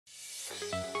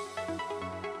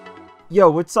Yo,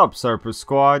 what's up Serpa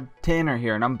Squad? Tanner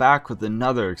here, and I'm back with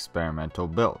another experimental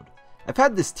build. I've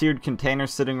had this tiered container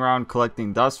sitting around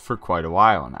collecting dust for quite a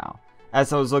while now.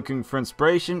 As I was looking for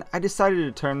inspiration, I decided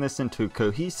to turn this into a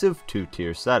cohesive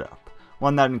two-tier setup.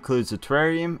 One that includes a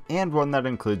terrarium, and one that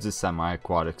includes a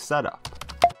semi-aquatic setup.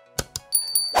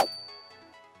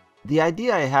 The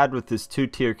idea I had with this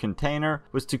two-tier container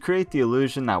was to create the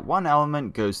illusion that one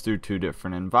element goes through two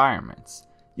different environments.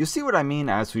 You'll see what I mean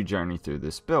as we journey through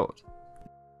this build.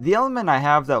 The element I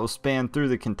have that will span through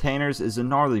the containers is a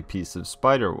gnarly piece of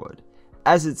spiderwood.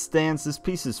 As it stands, this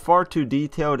piece is far too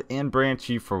detailed and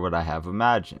branchy for what I have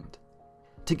imagined.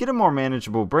 To get a more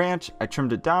manageable branch, I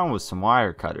trimmed it down with some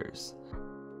wire cutters.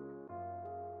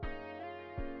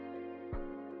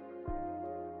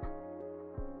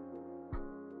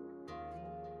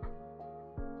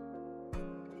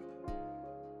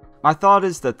 My thought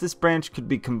is that this branch could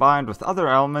be combined with other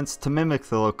elements to mimic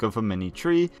the look of a mini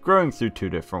tree growing through two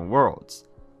different worlds.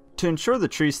 To ensure the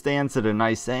tree stands at a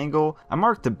nice angle, I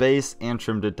marked the base and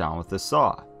trimmed it down with a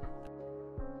saw.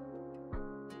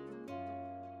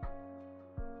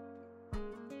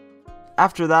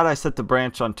 After that, I set the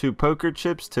branch on two poker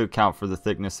chips to account for the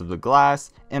thickness of the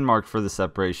glass and marked for the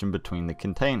separation between the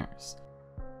containers.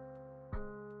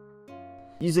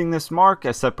 Using this mark,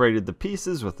 I separated the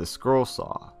pieces with a scroll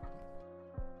saw.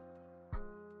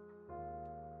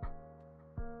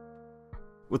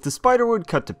 With the spiderwood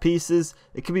cut to pieces,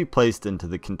 it can be placed into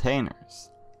the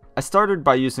containers. I started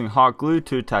by using hot glue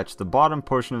to attach the bottom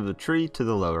portion of the tree to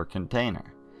the lower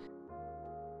container.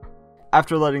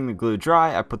 After letting the glue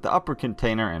dry, I put the upper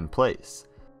container in place.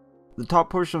 The top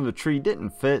portion of the tree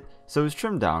didn't fit, so it was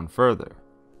trimmed down further.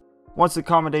 Once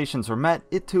accommodations were met,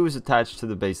 it too was attached to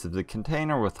the base of the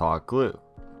container with hot glue.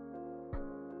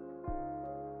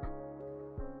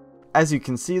 As you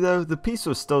can see though, the piece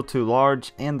was still too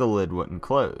large and the lid wouldn't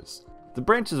close. The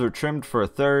branches were trimmed for a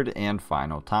third and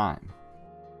final time.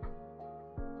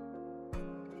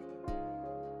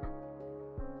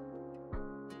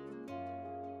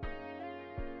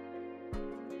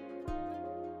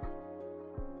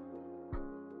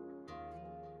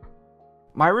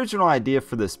 My original idea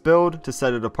for this build, to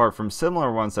set it apart from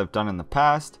similar ones I've done in the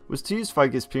past, was to use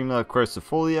Ficus pumila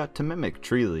quercifolia to mimic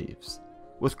tree leaves.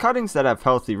 With cuttings that have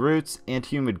healthy roots and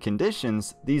humid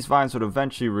conditions, these vines would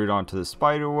eventually root onto the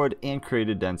spiderwood and create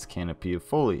a dense canopy of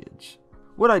foliage.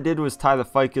 What I did was tie the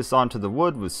ficus onto the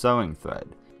wood with sewing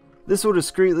thread. This will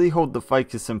discreetly hold the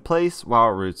ficus in place while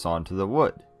it roots onto the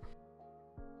wood.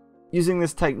 Using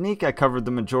this technique, I covered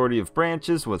the majority of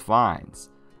branches with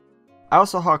vines. I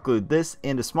also hot glued this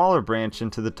and a smaller branch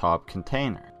into the top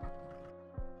container.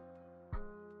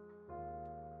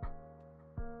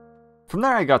 From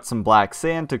there I got some black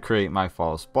sand to create my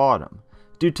false bottom.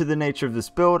 Due to the nature of this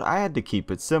build, I had to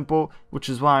keep it simple, which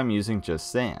is why I'm using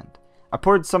just sand. I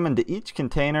poured some into each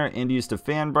container and used a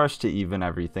fan brush to even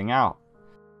everything out.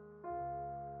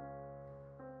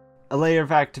 A layer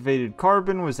of activated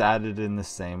carbon was added in the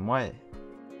same way.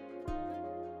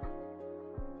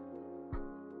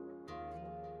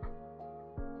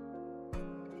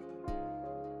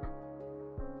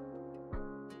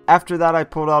 After that, I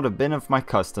pulled out a bin of my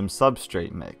custom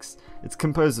substrate mix. It's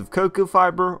composed of cocoa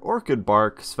fiber, orchid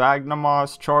bark, sphagnum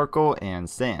moss, charcoal, and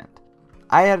sand.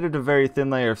 I added a very thin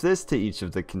layer of this to each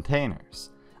of the containers.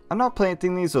 I'm not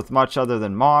planting these with much other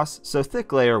than moss, so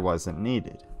thick layer wasn't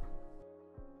needed.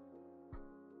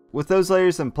 With those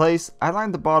layers in place, I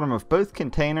lined the bottom of both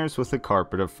containers with a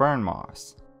carpet of fern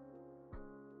moss.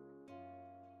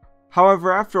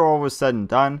 However, after all was said and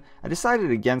done, I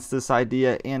decided against this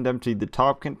idea and emptied the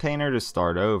top container to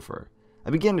start over. I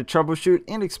began to troubleshoot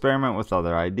and experiment with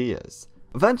other ideas.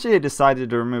 Eventually I decided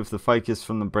to remove the ficus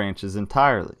from the branches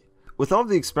entirely. With all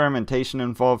the experimentation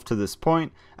involved to this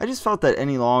point, I just felt that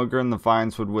any longer and the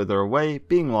vines would wither away,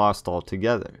 being lost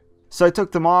altogether. So I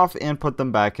took them off and put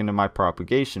them back into my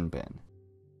propagation bin.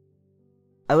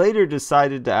 I later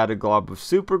decided to add a glob of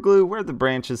super glue where the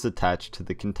branch is attached to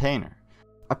the container.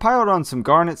 I piled on some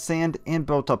garnet sand and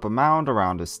built up a mound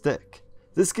around a stick.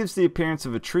 This gives the appearance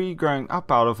of a tree growing up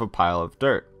out of a pile of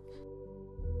dirt.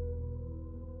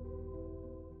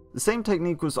 The same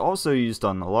technique was also used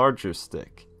on the larger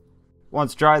stick.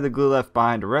 Once dry, the glue left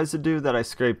behind a residue that I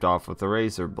scraped off with a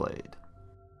razor blade.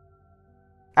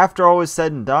 After all was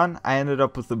said and done, I ended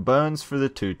up with the bones for the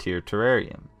two-tier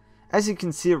terrarium. As you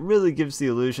can see, it really gives the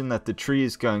illusion that the tree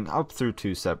is going up through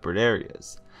two separate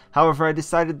areas. However, I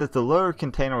decided that the lower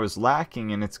container was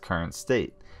lacking in its current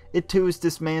state. It too was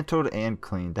dismantled and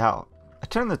cleaned out. I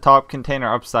turned the top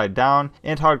container upside down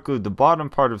and hot glued the bottom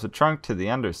part of the trunk to the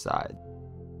underside.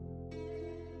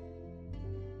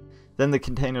 Then the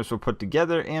containers were put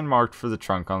together and marked for the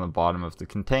trunk on the bottom of the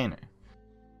container.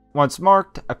 Once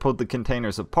marked, I pulled the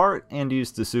containers apart and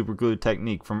used the super glue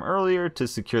technique from earlier to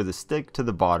secure the stick to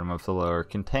the bottom of the lower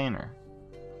container.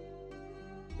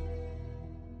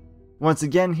 Once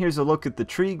again, here's a look at the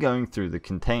tree going through the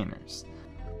containers.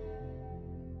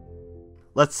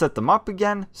 Let's set them up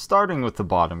again, starting with the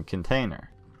bottom container.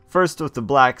 First with the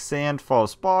black sand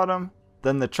false bottom,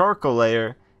 then the charcoal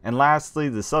layer, and lastly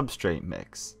the substrate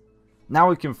mix. Now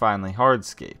we can finally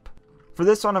hardscape. For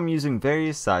this one I'm using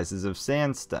various sizes of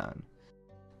sandstone.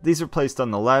 These are placed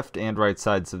on the left and right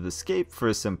sides of the scape for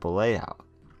a simple layout.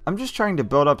 I'm just trying to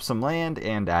build up some land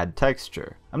and add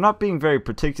texture. I'm not being very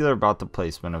particular about the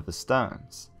placement of the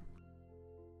stones.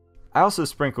 I also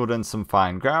sprinkled in some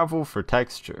fine gravel for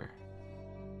texture.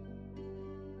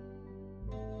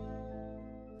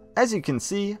 As you can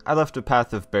see, I left a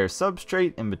path of bare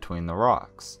substrate in between the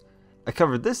rocks. I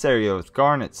covered this area with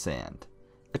garnet sand.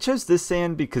 I chose this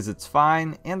sand because it's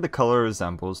fine and the color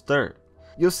resembles dirt.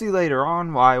 You'll see later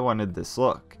on why I wanted this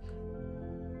look.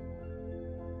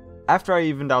 After I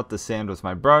evened out the sand with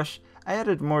my brush, I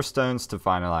added more stones to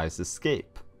finalize the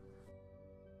scape.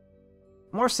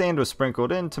 More sand was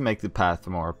sprinkled in to make the path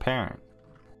more apparent.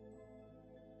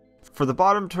 For the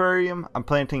bottom terrarium, I'm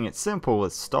planting it simple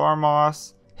with star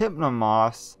moss, hypno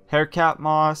moss, haircap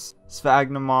moss,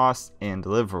 sphagnum moss, and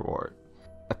liverwort.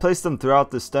 I placed them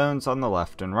throughout the stones on the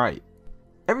left and right.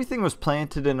 Everything was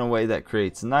planted in a way that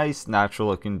creates nice, natural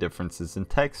looking differences in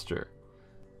texture.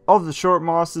 All of the short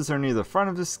mosses are near the front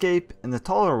of the scape and the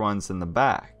taller ones in the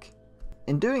back.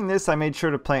 In doing this, I made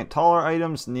sure to plant taller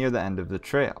items near the end of the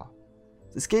trail.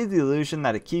 This gave the illusion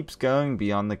that it keeps going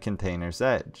beyond the container's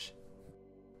edge.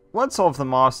 Once all of the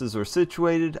mosses were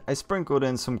situated, I sprinkled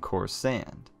in some coarse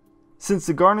sand. Since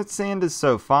the garnet sand is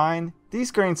so fine,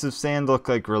 these grains of sand look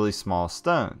like really small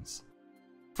stones.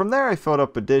 From there I filled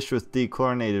up a dish with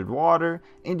dechlorinated water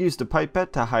and used a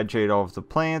pipette to hydrate all of the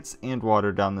plants and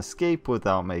water down the scape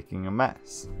without making a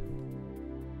mess.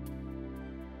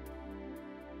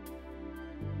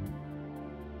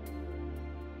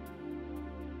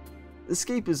 The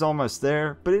scape is almost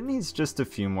there, but it needs just a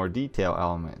few more detail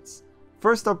elements.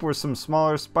 First up were some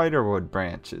smaller spiderwood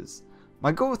branches.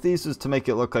 My goal with these was to make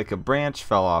it look like a branch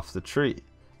fell off the tree.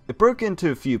 It broke into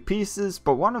a few pieces,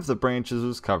 but one of the branches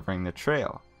was covering the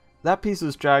trail. That piece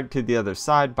was dragged to the other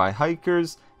side by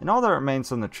hikers, and all that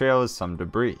remains on the trail is some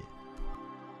debris.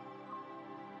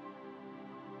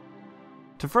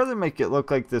 To further make it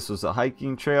look like this was a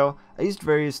hiking trail, I used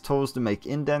various tools to make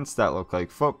indents that look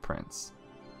like footprints.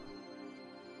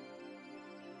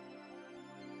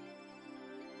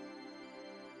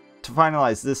 To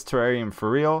finalize this terrarium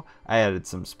for real, I added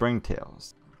some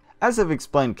springtails. As I've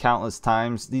explained countless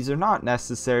times, these are not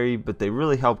necessary, but they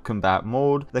really help combat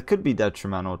mold that could be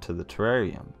detrimental to the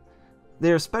terrarium.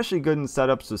 They are especially good in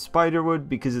setups with spiderwood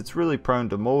because it's really prone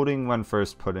to molding when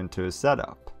first put into a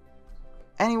setup.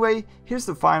 Anyway, here's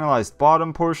the finalized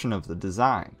bottom portion of the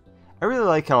design. I really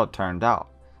like how it turned out.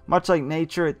 Much like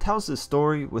nature, it tells a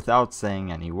story without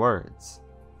saying any words.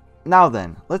 Now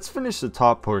then, let's finish the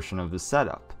top portion of the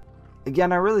setup.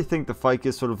 Again, I really think the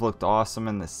ficus would have looked awesome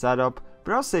in this setup,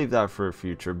 but I'll save that for a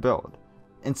future build.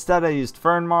 Instead, I used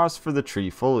fern moss for the tree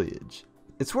foliage.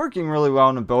 It's working really well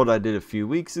in a build I did a few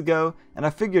weeks ago, and I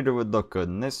figured it would look good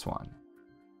in this one.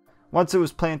 Once it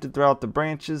was planted throughout the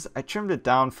branches, I trimmed it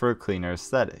down for a cleaner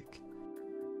aesthetic.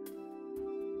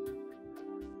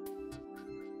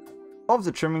 All of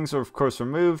the trimmings were of course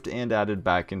removed and added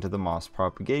back into the moss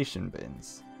propagation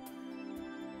bins.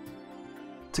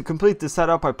 To complete the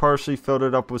setup, I partially filled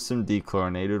it up with some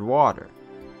dechlorinated water.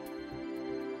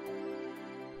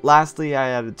 Lastly, I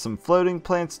added some floating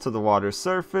plants to the water's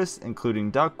surface, including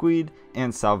duckweed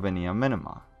and Salvinia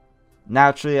minima.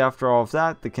 Naturally, after all of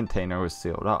that, the container was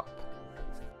sealed up.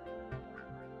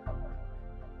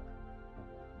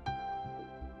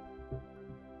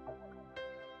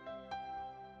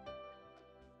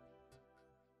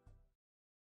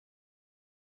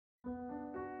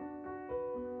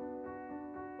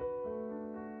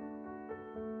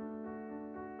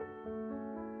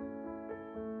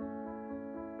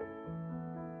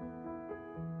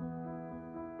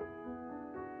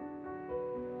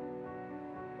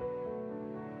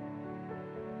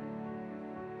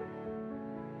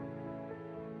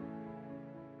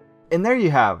 And there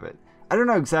you have it. I don't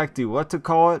know exactly what to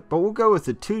call it, but we'll go with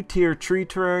a 2-tier tree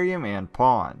terrarium and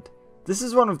pond. This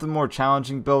is one of the more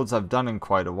challenging builds I've done in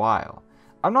quite a while.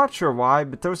 I'm not sure why,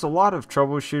 but there was a lot of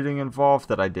troubleshooting involved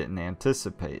that I didn't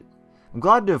anticipate. I'm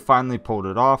glad to have finally pulled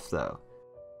it off though.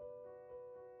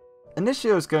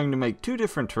 Initially I was going to make 2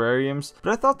 different terrariums,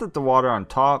 but I thought that the water on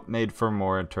top made for a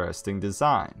more interesting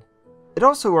design. It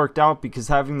also worked out because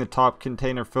having the top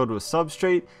container filled with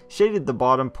substrate shaded the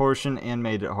bottom portion and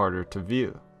made it harder to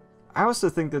view. I also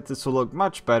think that this will look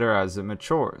much better as it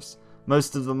matures.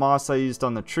 Most of the moss I used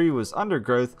on the tree was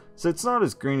undergrowth, so it's not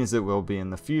as green as it will be in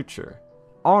the future.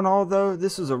 All in all though,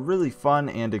 this was a really fun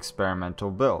and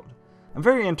experimental build. I'm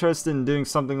very interested in doing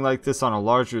something like this on a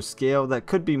larger scale that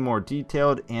could be more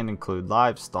detailed and include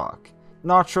livestock.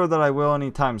 Not sure that I will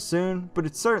anytime soon, but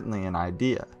it's certainly an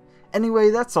idea. Anyway,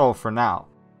 that's all for now.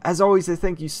 As always, I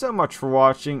thank you so much for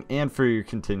watching and for your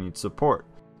continued support.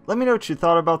 Let me know what you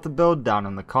thought about the build down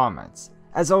in the comments.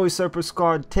 As always, Serpa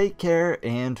Squad, take care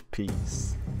and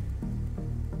peace.